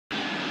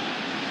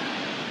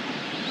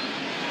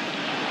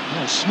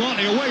Oh,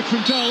 smartly away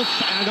from Delph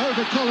and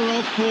over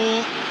Kolarov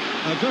for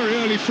a very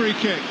early free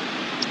kick.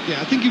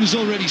 Yeah, I think he was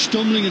already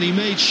stumbling and he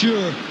made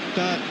sure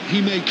that he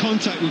made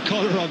contact with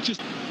Kolarov.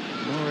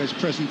 Mahrez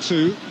present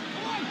too.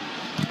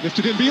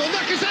 Lifted in beyond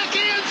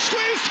Nakazaki and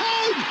squeezed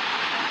home!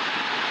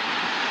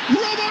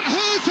 Robert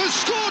Huth has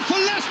scored for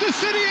Leicester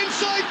City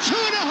inside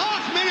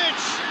 2.5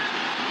 minutes.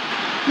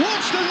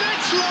 Watch the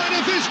next line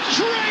of his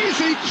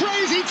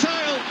crazy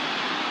tale.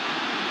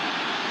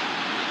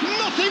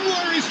 Nothing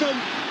worries them.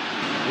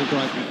 All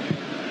right.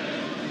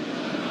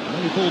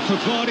 Early ball for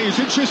Vardy, who's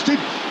interested.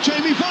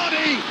 Jamie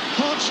Vardy,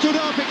 heart stood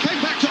up, it came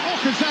back to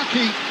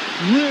Okazaki.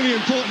 Really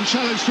important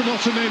challenge from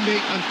Otamendi,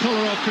 and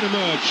Kolarov can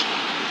emerge.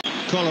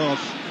 Kolarov,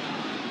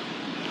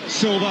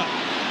 Silva,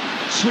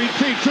 sweet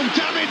feet from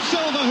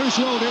am0, who's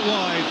rolled it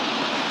wide.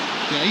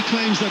 Yeah, he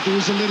claims that there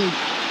was a little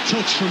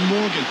touch from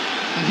Morgan,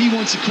 and he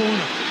wants a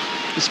corner,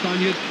 the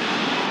Spaniard.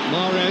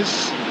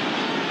 Mahrez.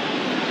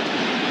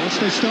 Once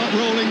they start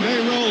rolling, they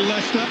roll,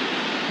 Leicester.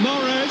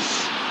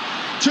 Mahrez,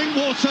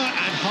 Drinkwater,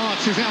 and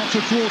Hearts is out to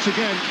thwart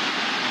again.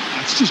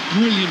 That's just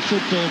brilliant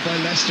football by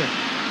Leicester.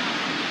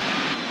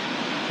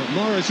 But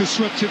Mahrez has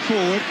swept it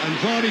forward, and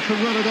Vardy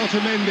can run at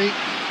Otamendi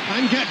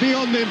and get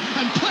beyond him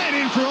and play it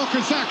in for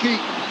Okazaki,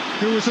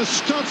 who was a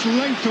stud's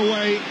length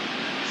away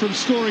from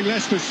scoring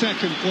Leicester's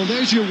second. Well,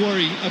 there's your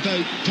worry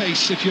about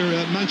pace if you're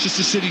a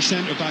Manchester City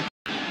centre-back.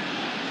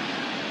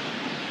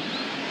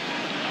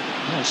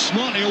 Oh,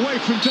 smartly away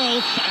from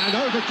Delph and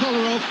over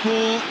Kolarov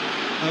for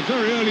a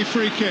very early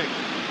free kick.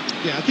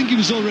 Yeah, I think he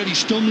was already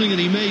stumbling and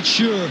he made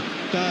sure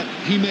that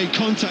he made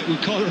contact with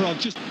Kolarov.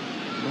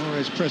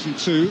 Mahrez present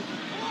too.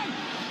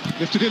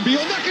 Lifted in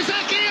beyond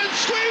Nakazaki and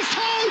squeezed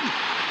home!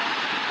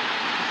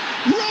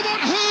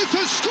 Robert Huth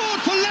has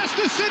scored for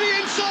Leicester City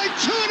inside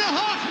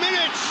 2.5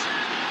 minutes.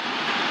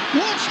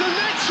 Watch the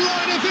next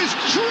line of his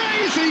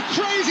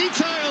crazy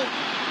tale.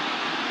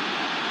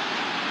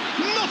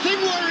 Nothing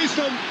worries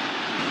them.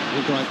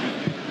 All right.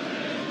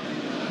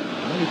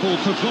 Early ball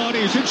for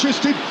Vardy, who's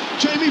interested.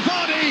 Jamie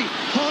Vardy,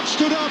 heart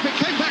stood up, it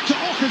came back to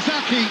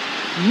Okazaki.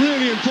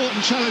 Really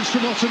important challenge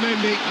from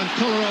Otamendi, and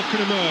Kolarov can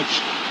emerge.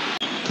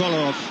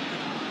 Kolarov,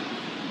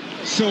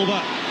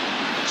 Silva,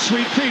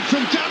 sweet feet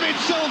from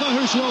am0,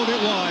 who's rolled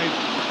it wide.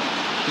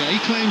 Yeah, he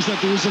claims that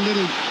there was a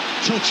little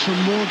touch from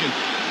Morgan,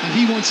 and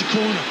he wants a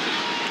corner,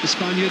 the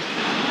Spaniard.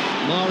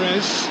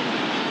 Mahrez.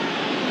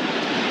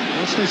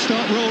 Once they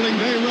start rolling,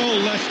 they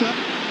roll, Leicester.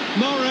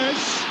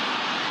 Mahrez,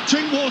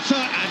 Drinkwater,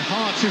 and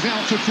Hearts is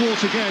out to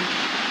thwart again.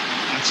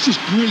 That's just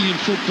brilliant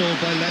football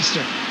by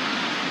Leicester.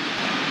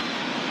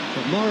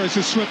 But Mahrez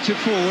has swept it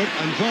forward,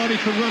 and Vardy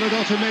can run at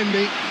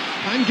Otamendi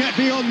and get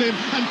beyond him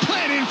and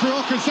play it in for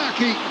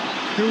Okazaki,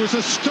 who was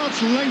a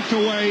stud's length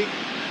away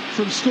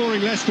from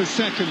scoring Leicester's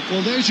second.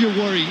 Well, there's your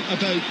worry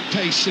about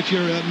pace if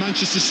you're a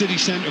Manchester City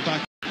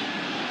centre-back.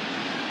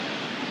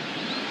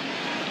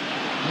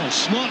 Oh,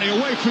 smartly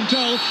away from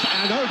Delph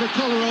and over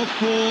Kolarov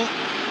for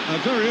a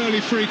very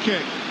early free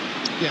kick.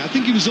 Yeah, I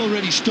think he was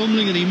already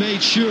stumbling and he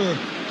made sure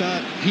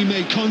that he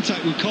made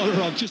contact with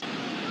Kolarov.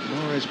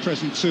 Mahrez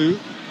present too.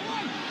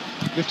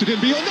 Lifted in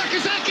beyond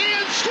Nakazaki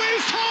and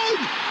squeezed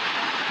home!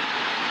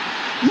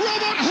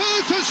 Robert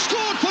Huth has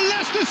scored for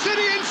Leicester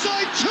City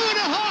inside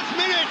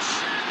 2.5 minutes.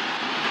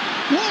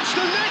 Watch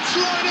the next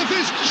line of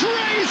his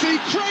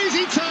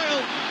crazy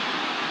tale.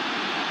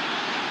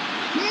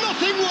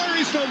 Nothing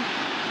worries them.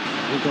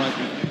 All right.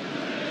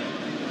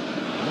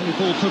 Early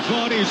ball for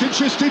Vardy, who's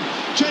interested.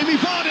 Jamie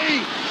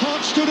Vardy,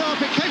 heart stood up,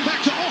 it came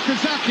back to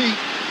Okazaki.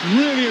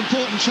 Really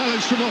important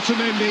challenge from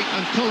Otamendi,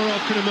 and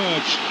Kolarov can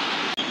emerge.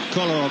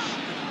 Kolarov,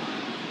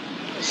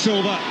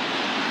 Silva,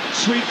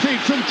 sweet feet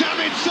from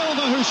am0,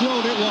 who's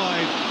rolled it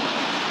wide.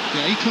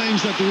 Yeah, he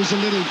claims that there was a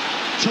little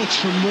touch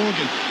from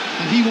Morgan,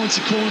 and he wants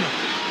a corner,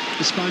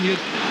 the Spaniard.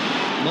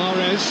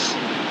 Mahrez.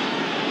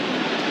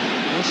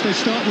 Once they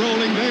start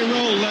rolling, they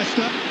roll,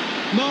 Leicester.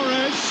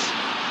 Mahrez,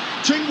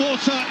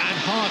 Drinkwater, and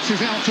Hearts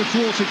is out to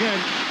thwart again.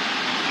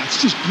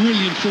 That's just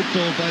brilliant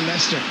football by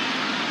Leicester.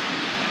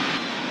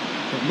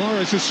 But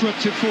Mahrez has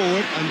swept it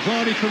forward, and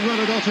Vardy can run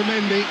at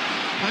Otamendi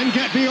and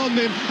get beyond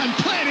him and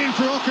play it in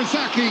for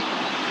Okazaki,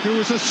 who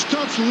was a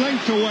stud's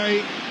length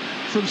away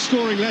from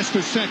scoring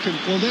Leicester's second.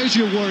 Well, there's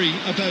your worry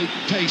about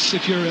pace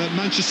if you're a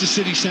Manchester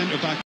City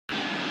centre-back.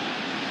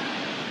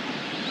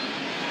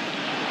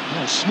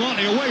 Oh,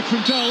 smartly away from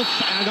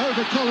Delph and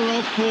over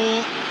Kolarov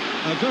for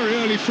a very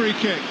early free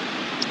kick.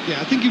 Yeah,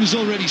 I think he was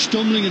already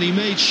stumbling and he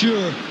made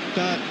sure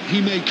that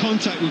he made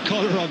contact with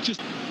Kolarov.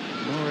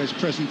 Mahrez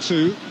present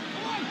too.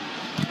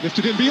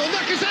 Lifted in beyond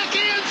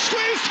Nakazaki and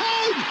squeezed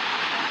home!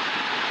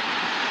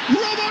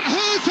 Robert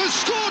Huth has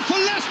scored for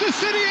Leicester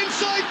City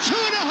inside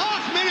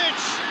 2.5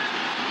 minutes.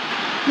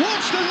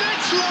 Watch the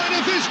next line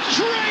of his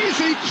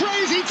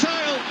crazy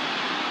tale.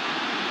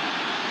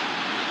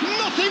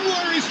 Nothing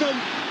worries them.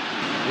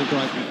 All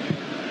right.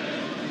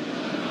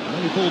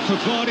 Early ball for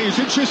Vardy,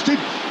 who's interested.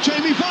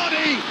 Jamie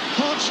Vardy,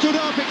 heart stood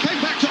up, it came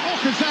back to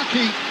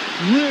Okazaki.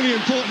 Really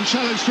important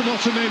challenge from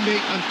Otamendi,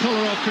 and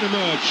Kolarov can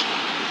emerge.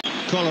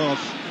 Kolarov,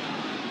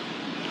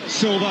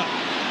 Silva,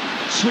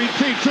 Sweet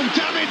feet from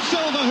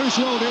am0, who's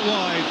rolled it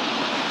wide.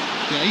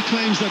 Yeah, he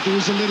claims that there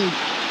was a little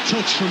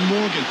touch from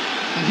Morgan,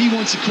 and he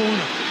wants a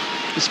corner,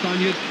 the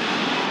Spaniard.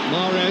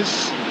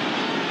 Mahrez.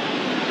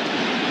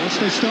 Once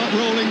they start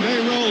rolling, they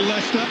roll,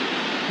 Leicester.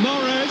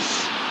 Mahrez.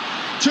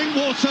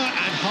 Drinkwater,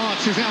 and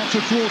Hearts is out to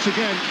thwart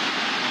again.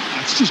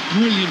 That's just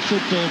brilliant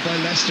football by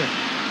Leicester.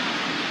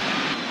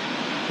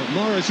 But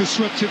Mahrez has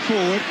swept it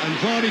forward, and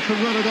Vardy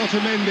can run at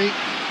Otamendi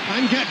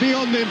and get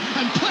beyond him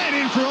and play it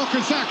in for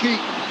Okazaki,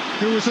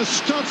 who was a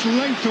stud's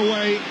length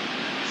away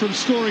from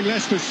scoring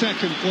Leicester's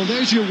second. Well,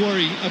 there's your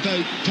worry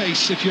about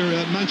pace if you're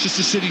a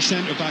Manchester City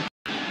centre-back.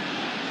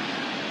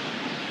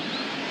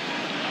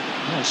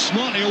 Oh,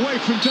 smartly away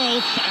from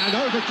Dolph and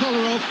over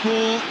Kolarov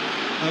for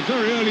a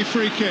very early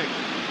free kick.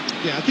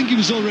 Yeah, I think he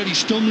was already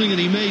stumbling and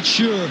he made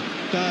sure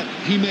that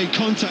he made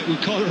contact with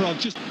Kolarov.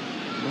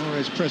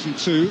 Mahrez present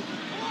too.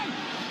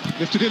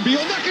 Lifted in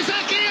beyond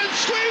Okazaki and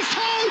squeezed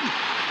home!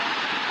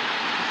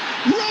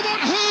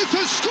 Robert Huth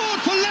has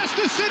scored for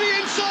Leicester City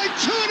inside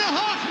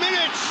 2.5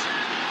 minutes.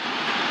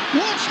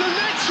 What's the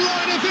next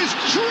line of this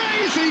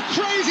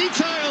crazy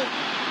tale?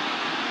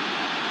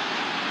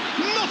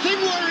 Nothing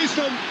worries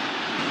them.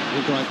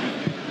 All right.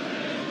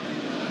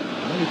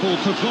 Early ball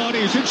for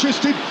Vardy, who's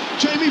interested.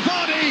 Jamie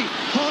Vardy!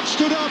 Hart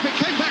stood up, it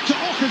came back to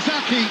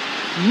Okazaki.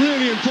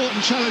 Really important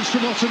challenge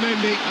from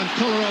Otamendi, and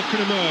Kolarov can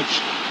emerge.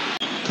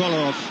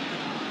 Kolarov.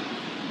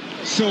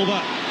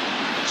 Silva.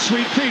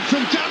 Sweet feet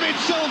from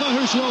am0,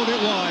 who's rolled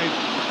it wide.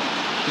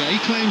 Yeah, he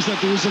claims that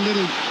there was a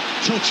little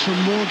touch from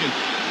Morgan,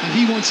 and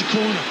he wants a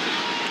corner,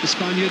 the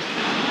Spaniard.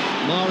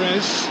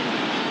 Mahrez.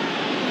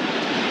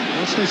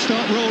 Once they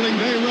start rolling,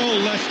 they roll,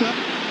 Leicester.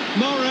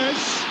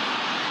 Mahrez.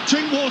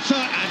 Drinkwater,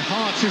 and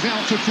Hearts is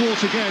out to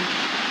thwart again.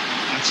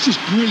 That's just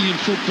brilliant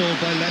football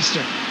by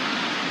Leicester.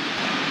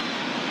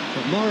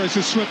 But Mahrez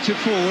has swept it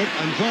forward,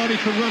 and Vardy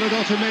can run at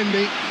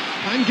Otamendi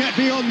and get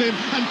beyond him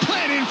and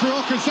play it in for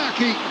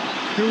Okazaki,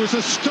 who was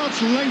a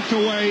stud's length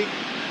away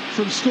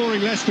from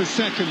scoring Leicester's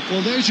second.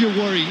 Well, there's your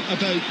worry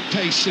about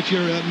pace if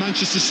you're a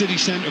Manchester City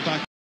centre-back.